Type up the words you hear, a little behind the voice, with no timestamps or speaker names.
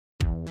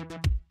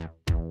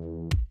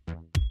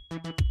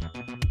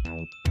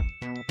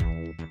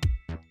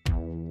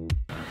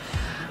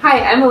Hi,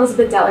 I'm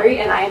Elizabeth Delery,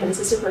 and I am an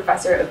assistant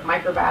professor of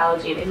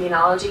microbiology and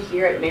immunology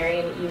here at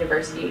Marian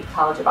University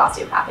College of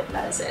Osteopathic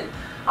Medicine.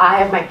 I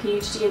have my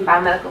Ph.D. in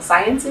biomedical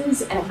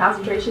sciences and a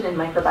concentration in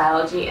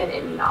microbiology and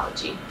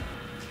immunology.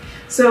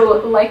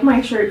 So, like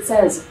my shirt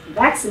says,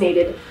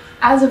 vaccinated.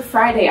 As of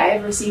Friday, I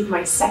have received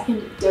my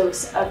second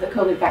dose of the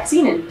COVID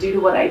vaccine, and due to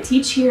what I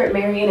teach here at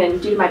Marian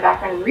and due to my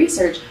background in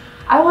research,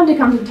 I wanted to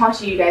come to talk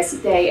to you guys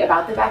today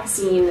about the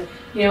vaccine,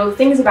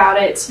 things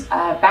about it,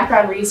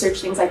 background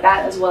research, things like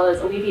that, as well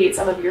as alleviate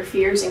some of your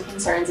fears and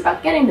concerns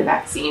about getting the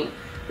vaccine.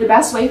 The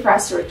best way for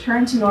us to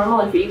return to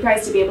normal and for you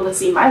guys to be able to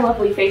see my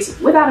lovely face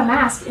without a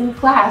mask in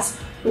class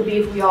would be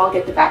if we all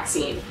get the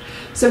vaccine.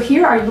 So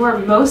here are your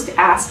most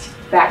asked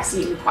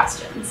vaccine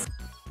questions.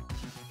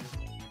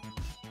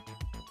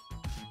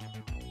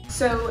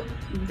 So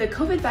the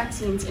COVID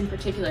vaccines in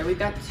particular, we've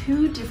got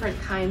two different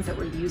kinds that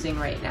we're using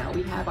right now.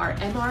 We have our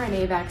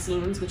mRNA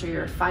vaccines, which are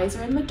your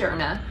Pfizer and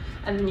Moderna,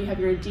 and then you have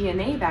your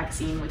DNA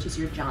vaccine, which is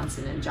your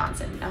Johnson &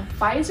 Johnson. Now,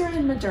 Pfizer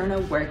and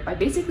Moderna work by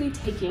basically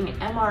taking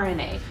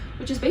mRNA,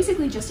 which is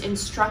basically just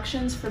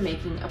instructions for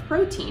making a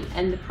protein.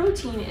 And the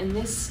protein in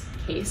this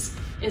case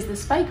is the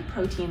spike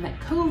protein that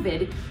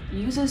COVID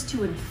uses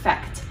to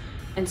infect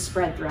and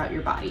spread throughout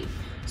your body.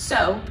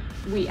 So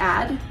we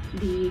add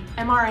the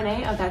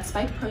mRNA of that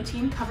spike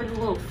protein covered in a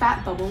little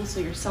fat bubble so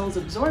your cells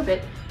absorb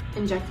it,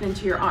 inject it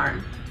into your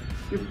arm.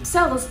 Your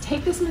cells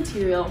take this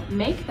material,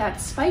 make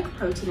that spike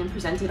protein and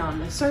present it on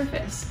the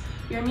surface.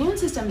 Your immune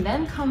system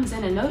then comes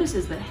in and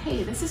notices that,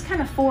 hey, this is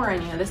kind of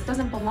foreign, this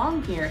doesn't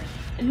belong here,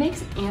 and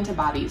makes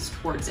antibodies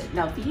towards it.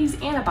 Now,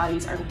 these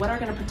antibodies are what are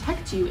going to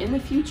protect you in the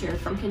future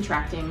from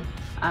contracting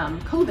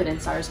COVID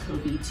and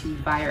SARS-CoV-2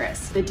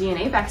 virus. The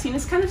DNA vaccine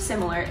is kind of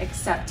similar,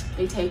 except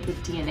they take the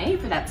DNA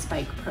for that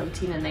spike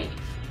protein and they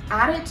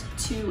add it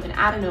to an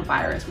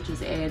adenovirus, which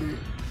is a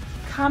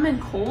common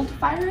cold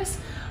virus,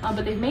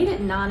 but they've made it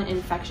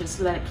non-infectious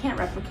so that it can't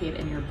replicate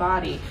in your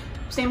body.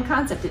 Same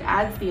concept, it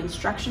adds the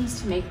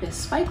instructions to make this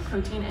spike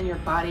protein and your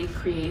body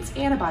creates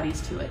antibodies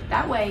to it.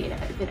 That way,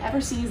 if it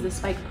ever sees the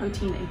spike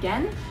protein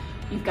again,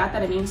 you've got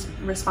that immune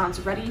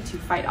response ready to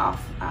fight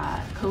off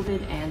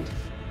COVID and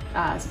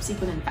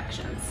subsequent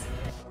infections.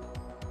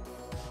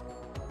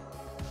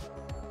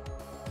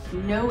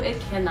 No, it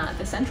cannot.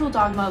 The central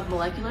dogma of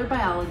molecular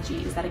biology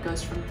is that it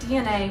goes from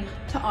DNA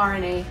to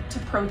RNA to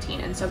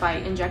protein, and so by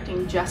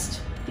injecting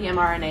just the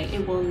mRNA,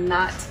 it will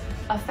not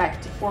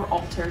affect or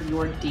alter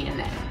your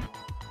DNA.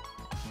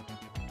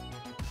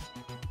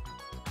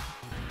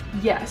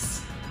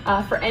 Yes,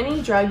 for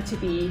any drug to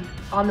be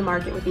on the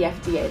market with the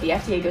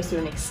FDA goes through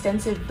an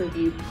extensive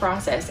review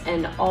process,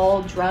 and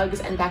all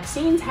drugs and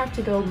vaccines have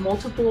to go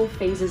multiple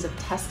phases of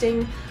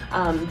testing.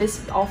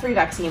 All three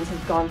vaccines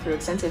have gone through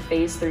extensive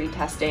phase 3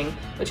 testing,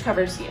 which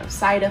covers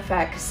side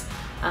effects,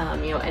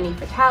 any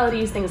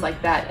fatalities, things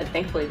like that, and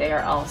thankfully they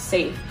are all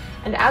safe.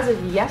 And as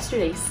of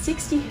yesterday,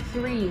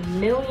 63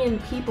 million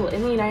people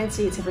in the United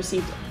States have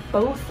received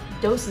both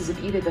doses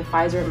of either the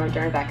Pfizer or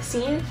Moderna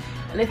vaccine,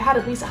 and they've had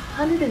at least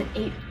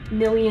 108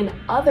 million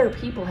other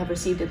people have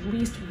received at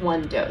least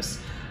one dose.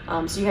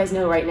 So you guys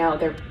know right now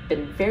they've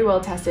been very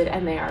well tested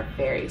and they are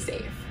very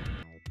safe.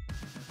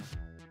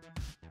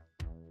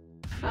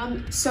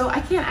 So I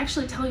can't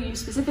actually tell you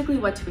specifically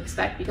what to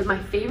expect, because my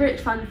favorite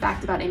fun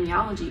fact about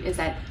immunology is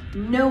that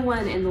no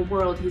one in the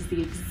world has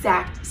the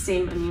exact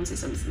same immune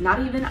systems, not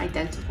even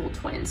identical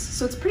twins.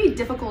 So it's pretty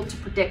difficult to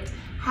predict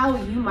how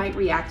you might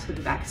react to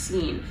the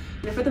vaccine.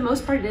 For the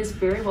most part, it is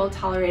very well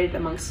tolerated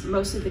amongst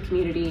most of the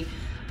community.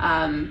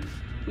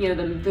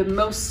 The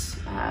most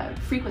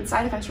frequent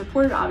side effects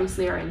reported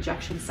obviously are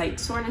injection site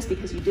soreness,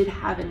 because you did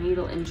have a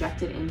needle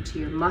injected into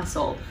your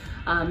muscle.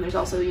 There's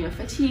also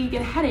fatigue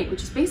and headache,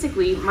 which is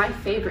basically my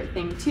favorite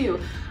thing too.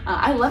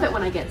 I love it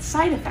when I get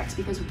side effects,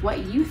 because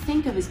what you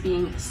think of as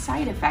being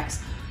side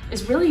effects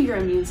is really your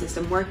immune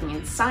system working,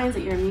 and signs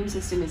that your immune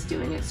system is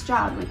doing its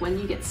job. Like when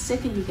you get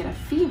sick and you get a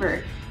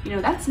fever,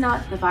 that's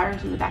not the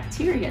virus or the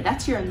bacteria,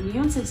 that's your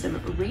immune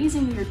system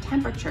raising your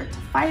temperature to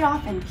fight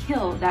off and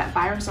kill that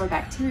virus or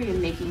bacteria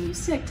making you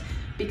sick,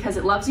 because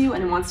it loves you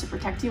and it wants to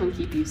protect you and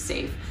keep you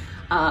safe.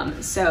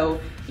 So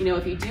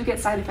if you do get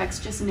side effects,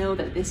 just know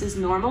that this is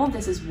normal.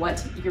 This is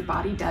what your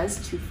body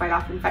does to fight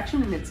off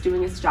infection, and it's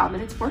doing its job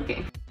and it's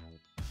working.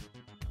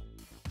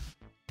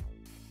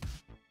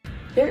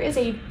 There is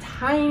a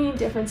tiny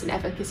difference in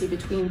efficacy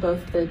between both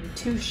the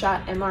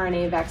 2-shot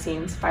mRNA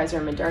vaccines, Pfizer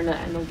and Moderna,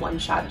 and the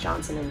 1-shot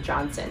Johnson &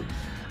 Johnson.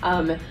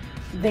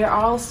 They're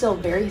all still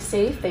very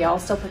safe. They all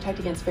still protect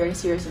against very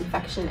serious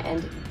infection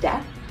and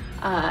death,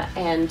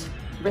 and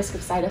risk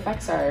of side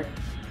effects are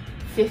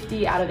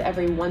 50 out of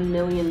every 1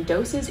 million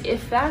doses,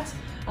 if that.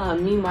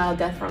 Meanwhile,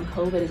 death from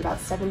COVID is about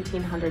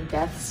 1,700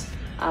 deaths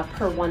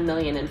per 1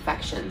 million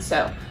infections.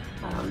 So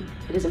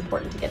it is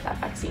important to get that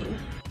vaccine.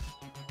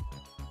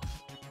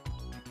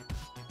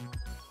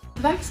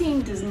 The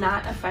vaccine does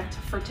not affect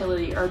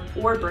fertility or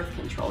birth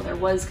control. There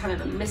was kind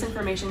of a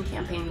misinformation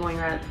campaign going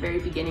around at the very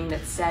beginning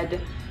that said,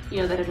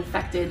 that it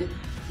affected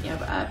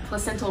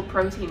placental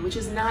protein, which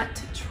is not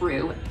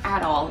true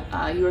at all.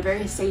 You are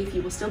very safe.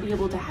 You will still be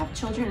able to have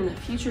children in the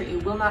future.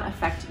 It will not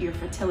affect your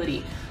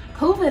fertility.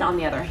 COVID, on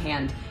the other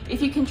hand,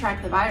 if you can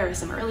track the virus,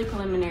 some early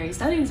preliminary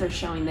studies are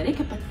showing that it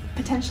could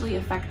potentially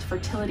affect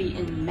fertility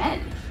in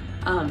men.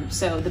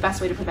 So the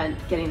best way to prevent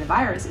getting the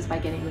virus is by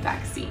getting the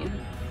vaccine.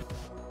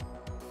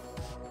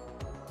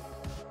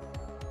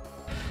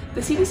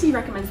 The CDC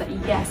recommends that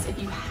yes,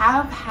 if you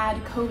have had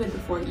COVID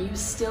before, you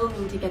still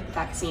need to get the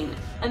vaccine.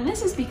 And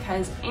this is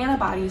because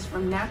antibodies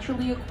from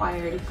naturally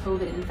acquired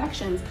COVID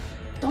infections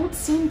don't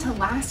seem to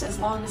last as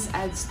long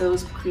as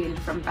those created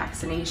from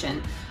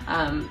vaccination.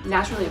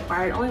 Naturally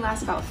acquired only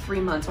lasts about 3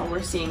 months, while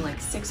we're seeing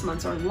like 6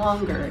 months or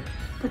longer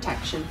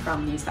protection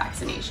from these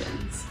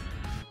vaccinations.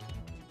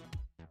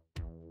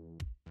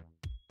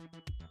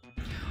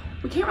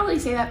 We can't really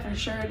say that for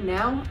sure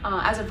now.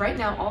 As of right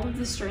now, all of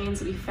the strains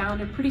that we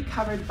found are pretty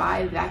covered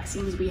by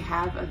vaccines we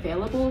have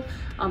available,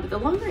 but the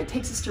longer it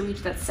takes us to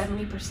reach that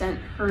 70%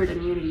 herd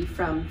immunity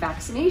from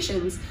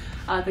vaccinations,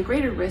 the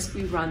greater risk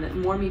we run that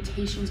more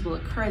mutations will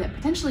occur that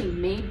potentially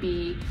may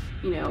be,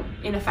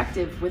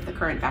 ineffective with the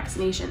current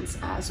vaccinations.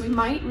 So we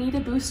might need a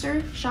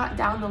booster shot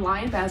down the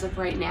line, but as of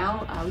right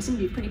now, we seem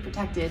to be pretty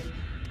protected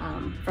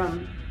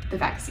from the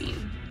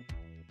vaccine.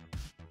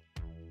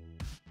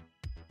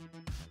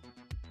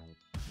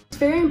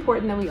 It's very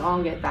important that we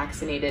all get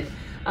vaccinated.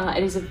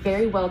 It is a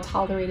very well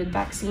tolerated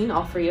vaccine,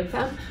 all 3 of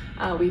them.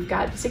 We've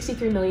got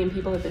 63 million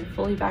people have been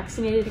fully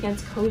vaccinated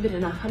against COVID,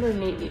 and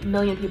 108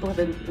 million people have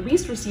at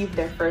least received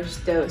their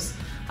first dose.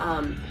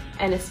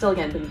 And it's still,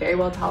 again, been very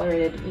well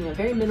tolerated,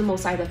 very minimal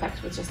side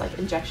effects with just like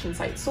injection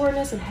site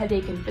soreness and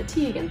headache and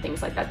fatigue and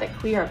things like that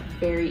clear up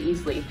very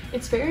easily.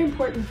 It's very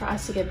important for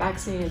us to get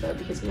vaccinated though,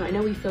 because I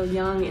know we feel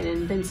young and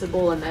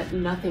invincible and that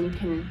nothing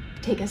can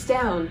take us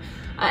down.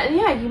 And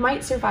yeah, you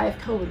might survive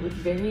COVID with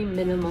very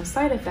minimal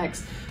side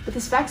effects, but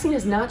this vaccine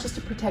is not just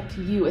to protect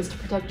you, it's to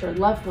protect your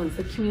loved ones,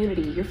 the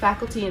community, your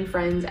faculty and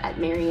friends at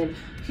Marian,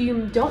 who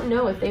you don't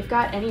know if they've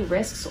got any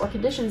risks or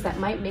conditions that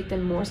might make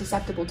them more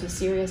susceptible to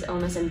serious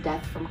illness and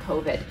death from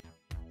COVID.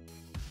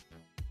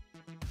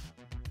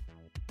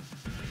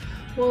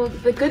 Well,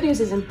 the good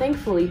news is, and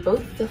thankfully,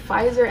 both the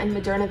Pfizer and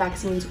Moderna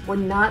vaccines were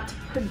not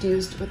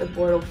produced with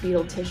abortal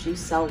fetal tissue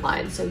cell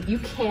lines, so you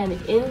can,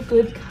 in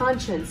good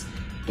conscience,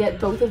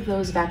 get both of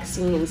those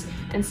vaccines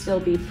and still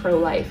be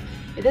pro-life.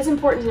 It is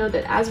important to know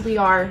that as we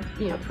are,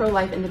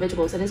 pro-life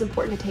individuals, it is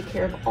important to take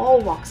care of all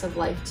walks of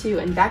life too,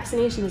 and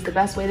vaccination is the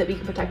best way that we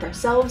can protect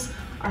ourselves,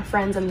 our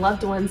friends and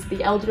loved ones,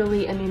 the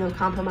elderly,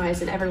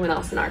 immunocompromised, and everyone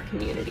else in our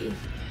community.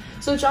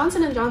 So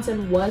Johnson &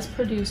 Johnson was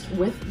produced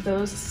with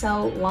those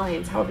cell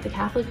lines. However, the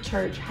Catholic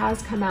Church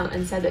has come out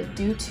and said that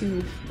due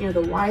to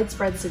the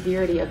widespread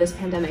severity of this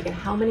pandemic and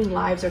how many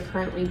lives are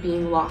currently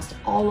being lost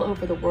all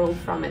over the world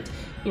from it,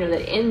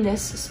 that in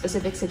this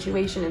specific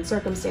situation and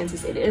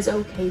circumstances, it is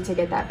okay to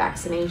get that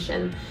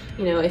vaccination.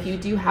 If you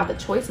do have the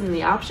choice and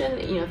the option,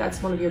 if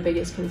that's one of your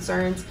biggest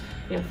concerns,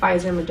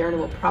 Pfizer and Moderna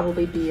will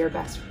probably be your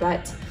best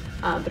bet.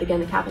 But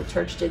again, the Catholic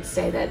Church did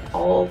say that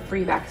all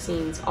 3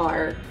 vaccines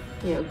are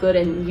good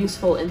and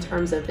useful in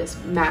terms of this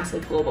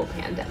massive global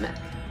pandemic.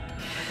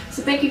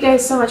 So thank you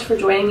guys so much for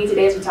joining me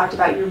today as we talked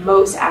about your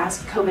most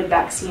asked COVID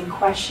vaccine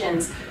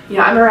questions.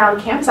 I'm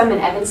around campus. I'm in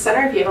Evans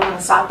Center if you ever want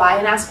to stop by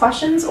and ask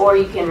questions, or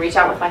you can reach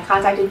out with my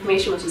contact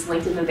information, which is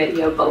linked in the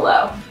video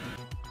below.